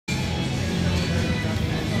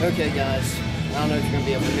Okay guys, I don't know if you're going to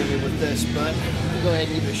be able to hear me with this, but we'll go ahead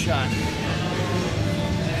and give it a shot.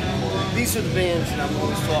 These are the bands that I'm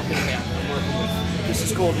always talking about, I'm working with. This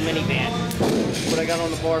is called a mini band. What I got on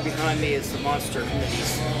the bar behind me is the Monster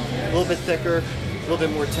minis. A little bit thicker, a little bit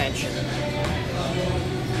more tension.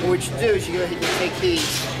 And what you do is you go ahead and take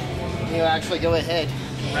these, and you actually go ahead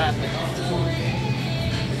and wrap it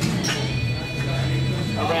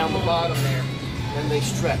around the bottom there, and they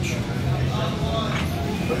stretch.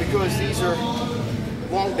 But because these are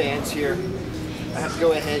long bands here, I have to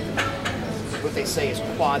go ahead, what they say is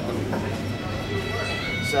quad them.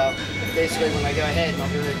 So basically when I go ahead and I'll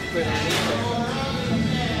go ahead and put it underneath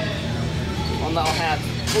there, I'll have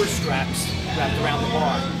 4 straps wrapped around the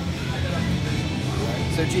bar.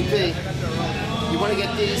 So GP, you want to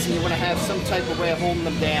get these and you want to have some type of way of holding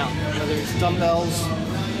them down, whether it's dumbbells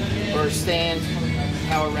or a stand.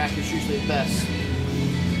 Power rack is usually the best.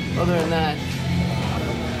 Other than that,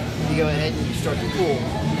 you go ahead and you start to pull.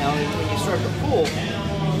 Now, when you start to pull,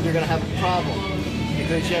 you're going to have a problem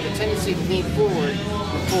because you have a tendency to lean forward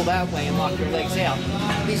and pull that way and lock your legs out.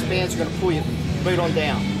 These bands are going to pull you right on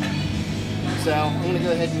down. So I'm going to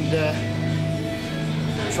go ahead and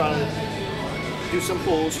try to do some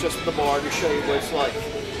pulls just with the bar to show you what it's like.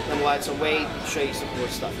 Then we'll add some weight and show you some more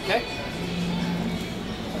stuff, okay?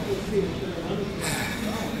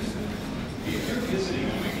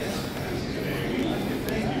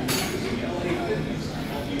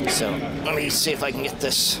 So let me see if I can get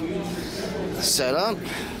this set up. So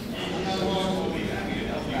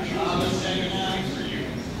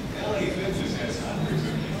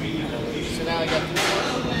now I got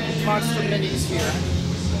Monster minis here.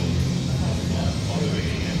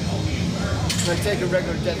 I'm going to take a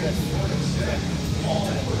regular deadlift.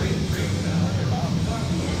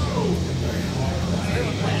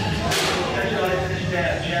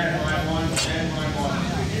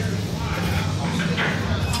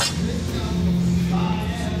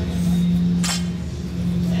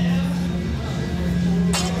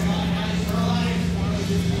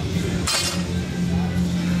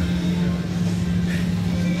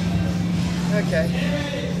 Okay.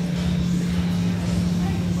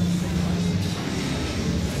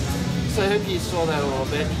 So I hope you saw that a little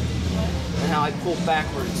bit, and how I pull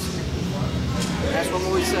backwards. That's what I'm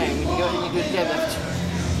always saying. When you go ahead and you do a deadlift,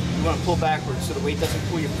 you want to pull backwards so the weight doesn't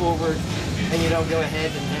pull you forward, and you don't go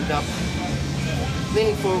ahead and end up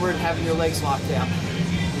leaning forward and having your legs locked out,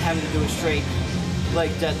 and having to do a straight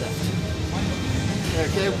leg deadlift.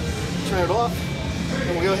 Okay, turn it off,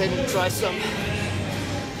 and we'll go ahead and try some